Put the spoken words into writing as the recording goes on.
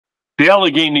The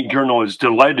Alleghany Journal is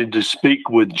delighted to speak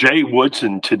with Jay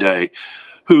Woodson today,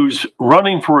 who's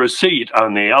running for a seat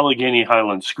on the Alleghany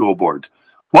Highlands School Board.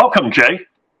 Welcome, Jay.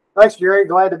 Thanks, Jerry.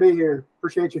 Glad to be here.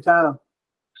 Appreciate your time.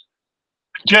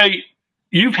 Jay,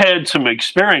 you've had some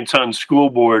experience on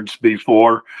school boards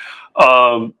before.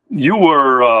 You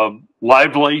were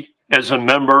lively as a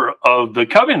member of the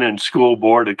Covington School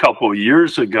Board a couple of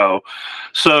years ago.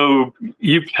 So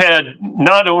you've had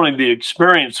not only the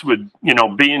experience with,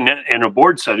 being in a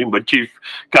board setting, but you've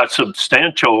got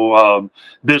substantial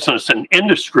business and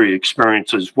industry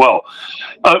experience as well.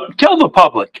 Tell the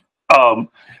public,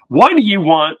 why do you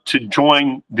want to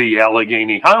join the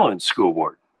Alleghany Highlands School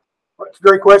Board? It's a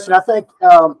great question. I think,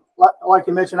 like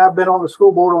you mentioned, I've been on the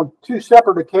school board on 2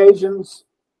 separate occasions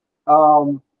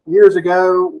years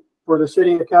ago for the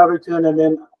city of Covington, and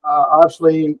then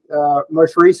obviously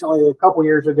most recently a couple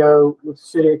years ago with the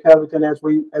city of Covington as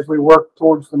we work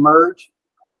towards the merge.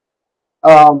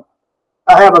 I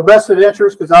have a vested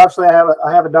interest because obviously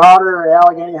I have a daughter at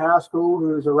Alleghany High School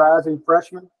who is a rising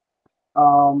freshman.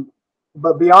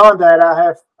 But beyond that,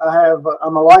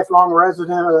 I'm a lifelong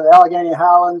resident of the Alleghany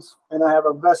Highlands, and I have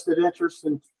a vested interest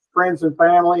in friends and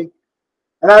family.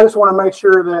 And I just want to make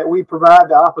sure that we provide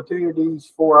the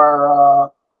opportunities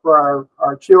for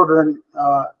our children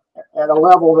at a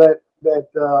level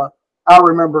that I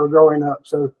remember growing up.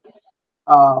 So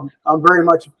I'm very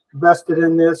much vested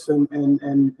in this and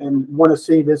want to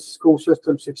see this school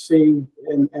system succeed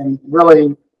and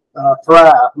really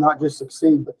thrive, not just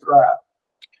succeed, but thrive.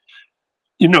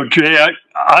 Jay,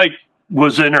 I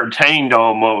was entertained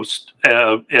almost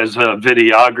as a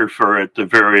videographer at the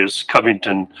various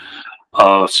Covington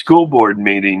school board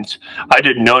meetings. I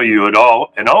didn't know you at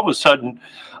all. And all of a sudden,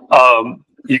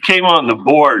 you came on the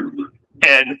board,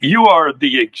 and you are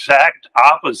the exact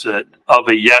opposite of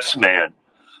a yes man.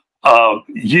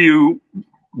 You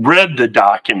read the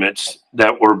documents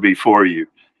that were before you.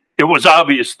 It was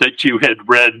obvious that you had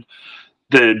read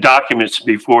the documents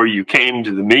before you came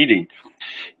to the meeting.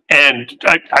 And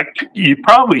you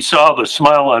probably saw the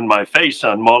smile on my face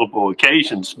on multiple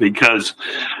occasions, because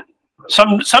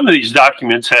some of these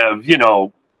documents have,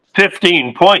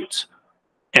 15 points.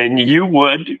 And you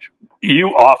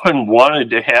often wanted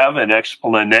to have an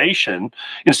explanation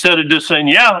instead of just saying,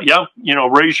 yeah,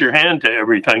 raise your hand to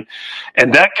everything.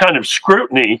 And that kind of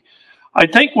scrutiny, I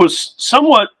think, was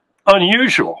somewhat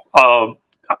unusual.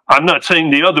 I'm not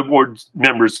saying the other board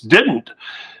members didn't,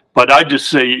 but I just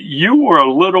say you were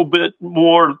a little bit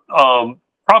more,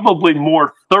 probably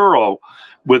more thorough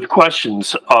with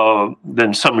questions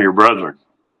than some of your brethren.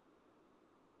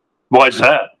 Why is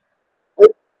that?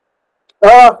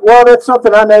 Well, that's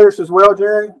something I noticed as well,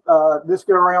 Jerry, this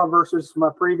go around versus my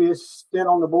previous stint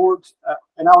on the boards.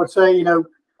 And I would say,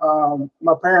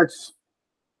 my parents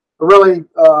really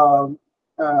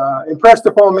impressed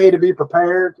upon me to be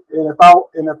prepared. And if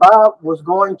I was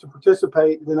going to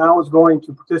participate, then I was going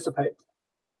to participate.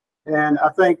 And I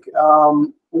think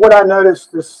what I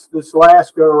noticed this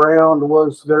last go around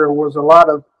was there was a lot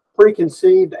of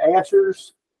preconceived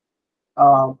answers,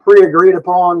 pre-agreed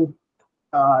upon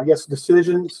I guess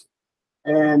decisions,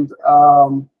 and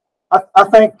I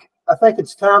think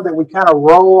it's time that we kind of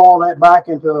roll all that back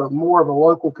into more of a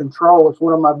local control. It's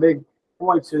one of my big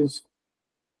points is,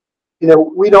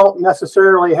 we don't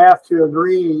necessarily have to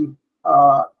agree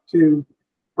to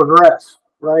progress,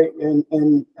 right?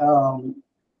 And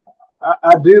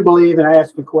I do believe in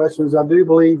asking questions. I do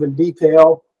believe in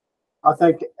detail. I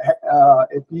think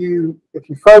if you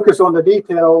focus on the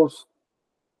details,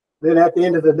 then at the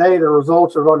end of the day, the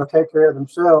results are going to take care of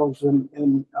themselves. And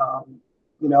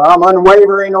I'm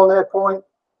unwavering on that point.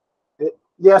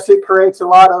 Yes, it creates a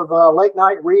lot of late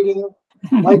night reading,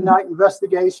 late night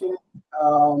investigation,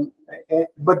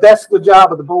 but that's the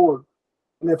job of the board.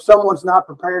 And if someone's not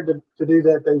prepared to do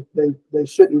that, they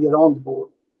shouldn't get on the board.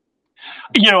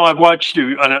 I've watched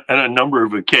you on a number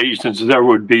of occasions. There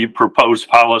would be proposed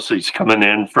policies coming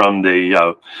in from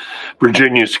the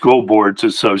Virginia School Boards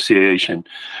Association,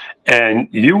 and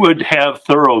you would have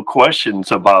thorough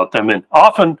questions about them. And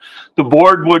often the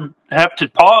board would have to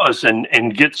pause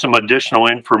and get some additional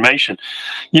information.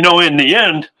 In the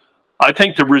end, I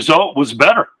think the result was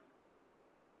better.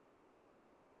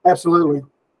 Absolutely.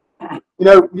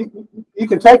 You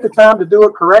can take the time to do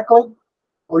it correctly,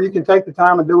 or you can take the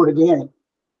time and do it again.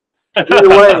 Either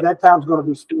way, that time's going to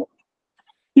be spent.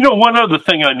 One other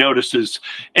thing I noticed is,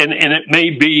 and it may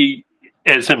be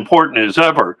as important as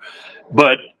ever,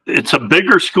 but it's a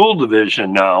bigger school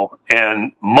division now,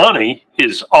 and money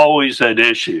is always at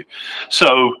issue.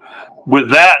 So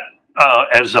with that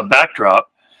as a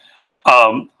backdrop,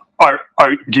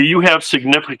 do you have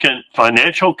significant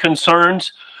financial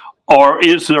concerns, or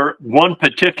is there one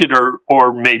particular,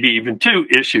 or maybe even two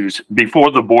issues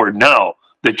before the board now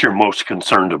that you're most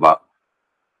concerned about?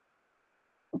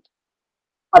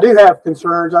 I do have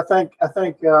concerns. I think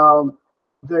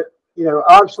that, you know,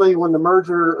 obviously when the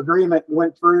merger agreement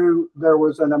went through, there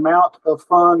was an amount of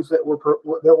funds that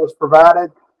was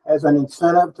provided as an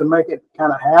incentive to make it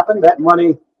kind of happen. That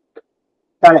money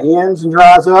kind of ends and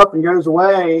dries up and goes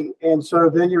away, and so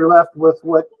then you're left with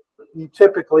what you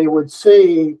typically would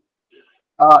see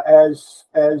as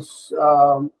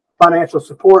financial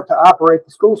support to operate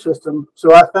the school system.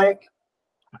 So I think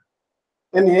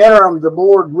in the interim, the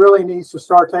board really needs to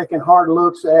start taking hard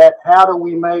looks at how do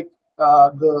we make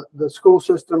the school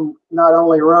system not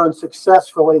only run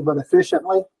successfully but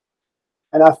efficiently.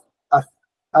 And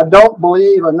I don't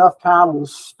believe enough time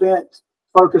was spent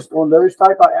focused on those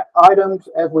type of items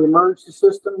as we merge the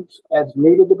systems as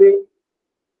needed to be.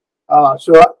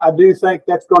 So I do think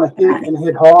that's going to hit and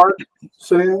hit hard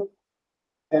soon.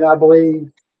 And I believe,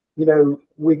 you know,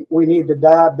 we need to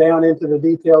dive down into the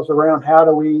details around how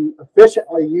do we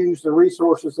efficiently use the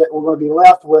resources that we're going to be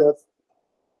left with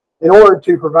in order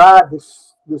to provide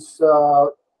this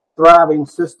thriving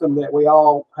system that we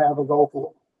all have a goal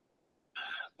for.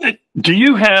 Do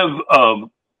you have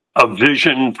a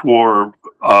vision for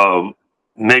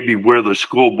maybe where the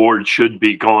school board should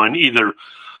be going, either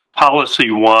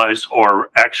policy-wise or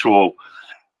actual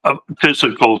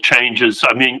physical changes?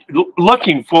 I mean,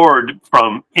 looking forward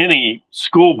from any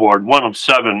school board, one of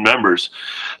 7 members,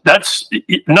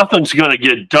 nothing's going to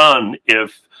get done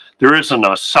if there isn't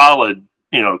a solid,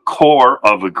 you know, core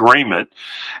of agreement.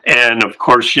 And of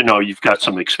course, you know, you've got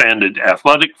some expanded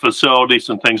athletic facilities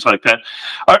and things like that.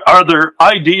 Are there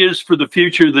ideas for the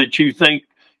future that you think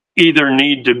either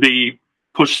need to be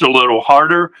pushed a little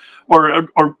harder, or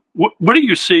what do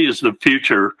you see as the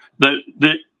future,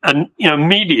 an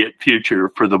immediate future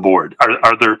for the board?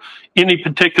 Are there any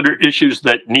particular issues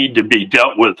that need to be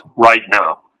dealt with right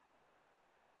now?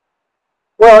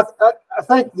 Well, I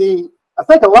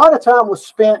think a lot of time was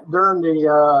spent during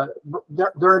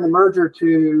the merger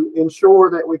to ensure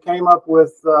that we came up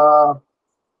with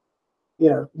you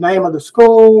know, name of the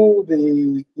school,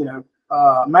 the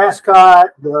mascot,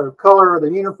 the color of the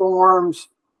uniforms.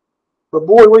 But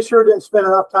boy, we sure didn't spend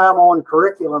enough time on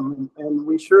curriculum, and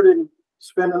we sure didn't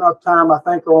spend enough time, I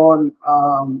think, on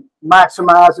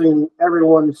maximizing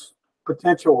everyone's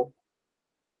potential.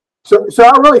 So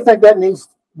I really think that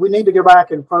we need to go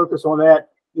back and focus on that,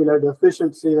 you know, the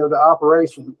efficiency of the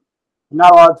operation.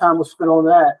 Not a lot of time was spent on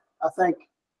that. I think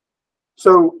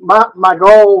so. My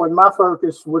goal and my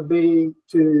focus would be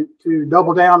to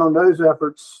double down on those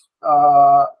efforts,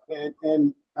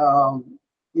 and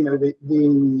you know,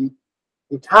 the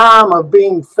time of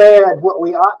being fed what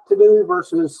we ought to do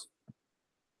versus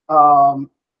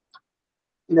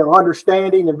you know,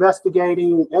 understanding,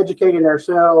 investigating, educating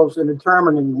ourselves, and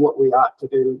determining what we ought to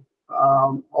do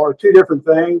are two different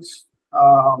things.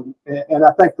 And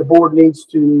I think the board needs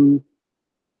to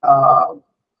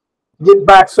get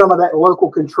back some of that local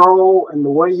control. And the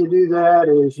way you do that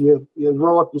is you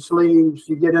roll up your sleeves,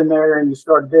 you get in there, and you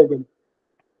start digging.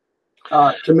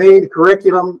 To me, the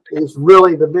curriculum is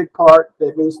really the big part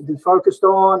that needs to be focused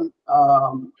on.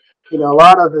 You know, a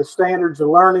lot of the standards of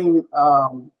learning,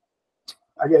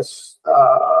 I guess,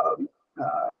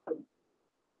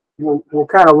 will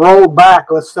kind of roll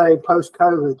back, let's say,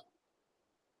 post-COVID.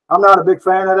 I'm not a big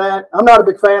fan of that. I'm not a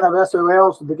big fan of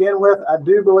SOLs to begin with. I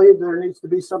do believe there needs to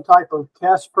be some type of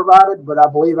test provided, but I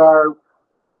believe our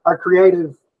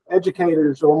creative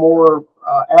educators are more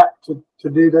apt to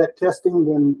do that testing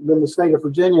than the state of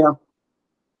Virginia.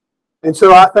 And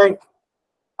so I think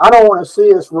I don't want to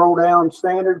see us roll down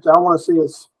standards. I want to see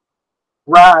us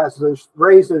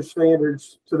raise those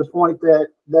standards to the point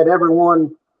that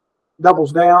everyone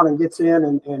doubles down and gets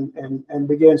in and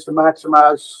begins to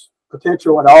maximize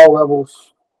potential at all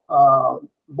levels,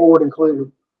 board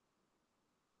included.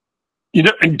 You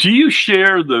know, do you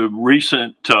share the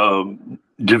recent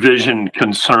division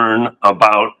concern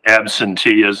about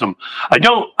absenteeism? I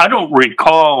don't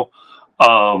recall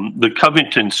the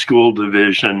Covington School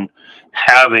Division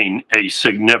having a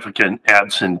significant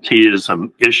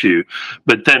absenteeism issue,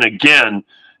 but then again,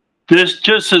 just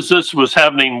as this was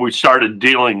happening, we started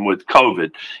dealing with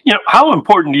COVID. You know, how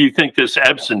important do you think this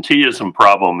absenteeism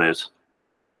problem is?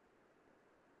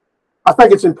 I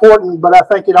think it's important, but I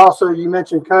think it also, you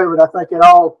mentioned COVID, I think it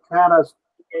all kind of,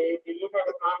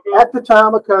 at the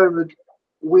time of COVID,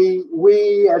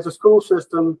 we as a school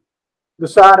system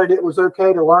decided it was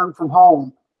okay to learn from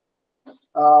home.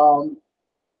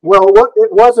 Well,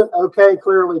 it wasn't okay,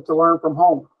 clearly, to learn from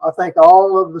home. I think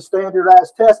all of the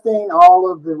standardized testing,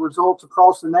 all of the results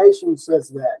across the nation says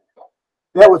that.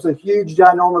 That was a huge,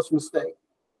 ginormous mistake.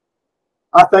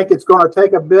 I think it's going to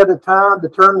take a bit of time to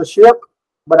turn the ship,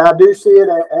 but I do see it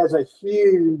as a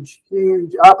huge,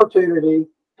 huge opportunity.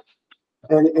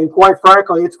 And quite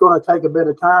frankly, it's going to take a bit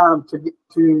of time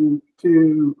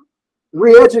to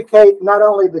re-educate not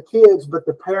only the kids, but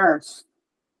the parents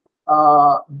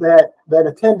that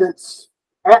attendance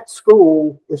at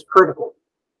school is critical.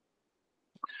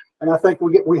 And I think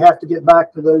we have to get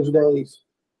back to those days.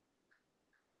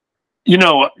 You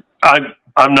know,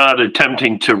 I'm not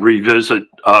attempting to revisit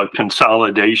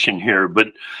consolidation here,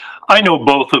 but I know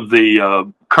both of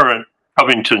the current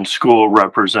Covington school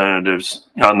representatives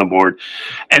on the board,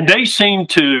 and they seem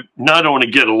to not only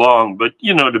get along, but,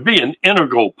 you know, to be an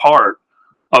integral part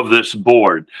of this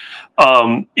board.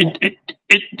 How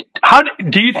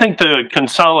do you think the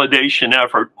consolidation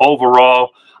effort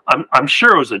overall, I'm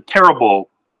sure it was a terrible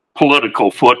political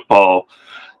football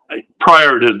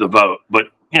prior to the vote, but,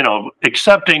 you know,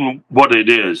 accepting what it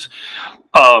is,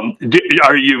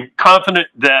 are you confident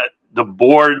that the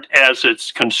board as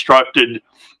it's constructed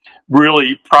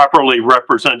really properly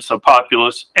represents the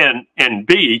populace? And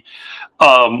B,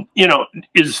 you know,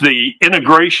 is the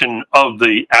integration of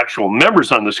the actual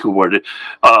members on the school board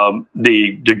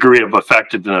the degree of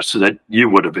effectiveness that you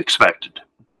would have expected?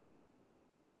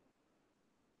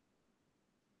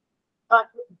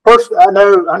 First, I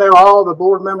know all the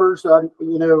board members,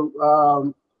 you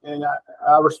know, and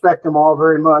I respect them all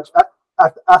very much.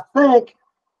 I think,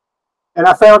 and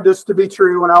I found this to be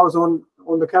true when I was on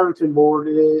the Covington board,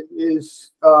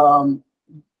 is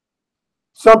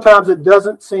sometimes it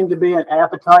doesn't seem to be an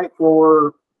appetite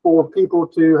for people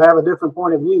to have a different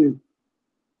point of view.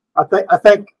 I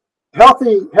think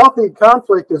healthy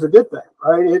conflict is a good thing,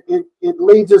 right? It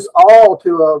leads us all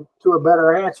to a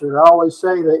better answer. I always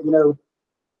say that, you know,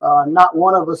 not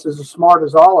one of us is as smart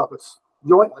as all of us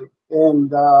jointly,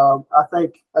 and I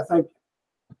think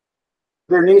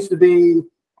there needs to be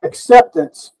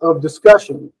acceptance of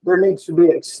discussion. There needs to be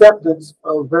acceptance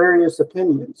of various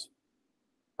opinions,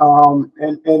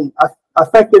 and I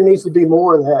think there needs to be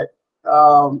more of that.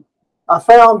 I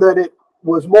found that it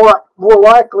was more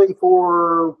likely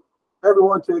for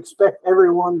everyone to expect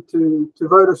everyone to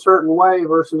vote a certain way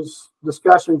versus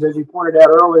discussions, as you pointed out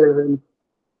earlier, and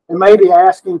maybe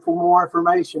asking for more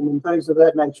information and things of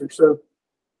that nature. So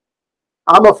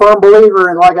I'm a firm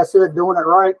believer in, like I said, doing it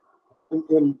right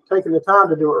and taking the time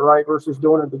to do it right versus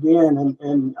doing it again.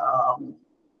 And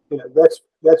you know, that's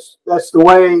the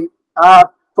way I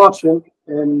function.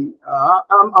 And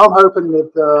I'm hoping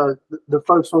that the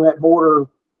folks on that board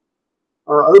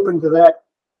are open to that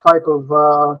type of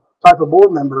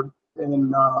board member,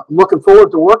 and looking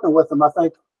forward to working with them. I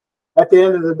think at the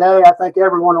end of the day, I think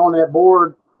everyone on that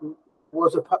board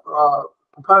was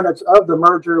proponents of the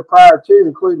merger prior to,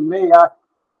 including me. I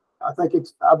think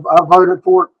I voted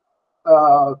for it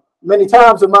many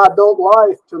times in my adult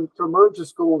life to merge the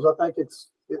schools. I think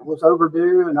it was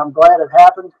overdue, and I'm glad it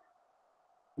happened.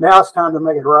 Now it's time to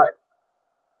make it right.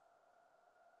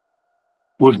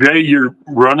 Well, Jay, you're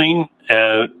running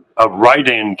a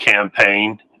write-in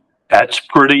campaign. That's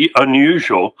pretty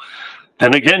unusual.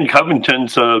 And again,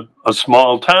 Covington's a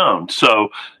small town. So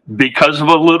because of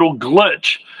a little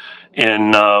glitch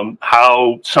in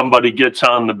how somebody gets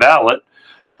on the ballot,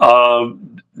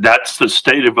 that's the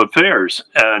state of affairs.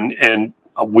 And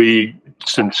we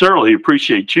sincerely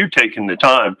appreciate you taking the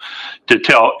time to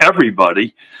tell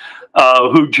everybody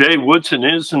who Jay Woodson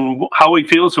is and how he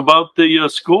feels about the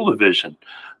school division.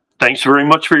 Thanks very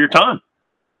much for your time.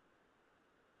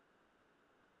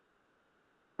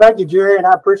 Thank you, Jerry, and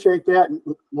I appreciate that. And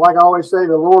like I always say,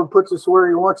 the Lord puts us where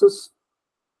He wants us.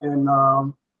 And,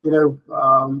 you know,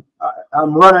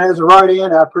 I'm running as a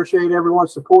write-in. I appreciate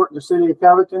everyone's support in the city of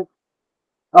Covington.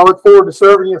 I look forward to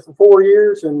serving you for 4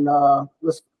 years, and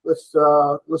let's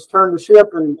turn the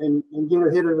ship and get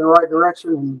it headed in the right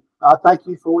direction. And I thank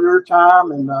you for your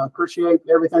time, and appreciate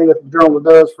everything that the Journal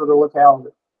does for the locality.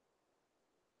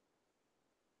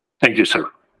 Thank you,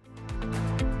 sir.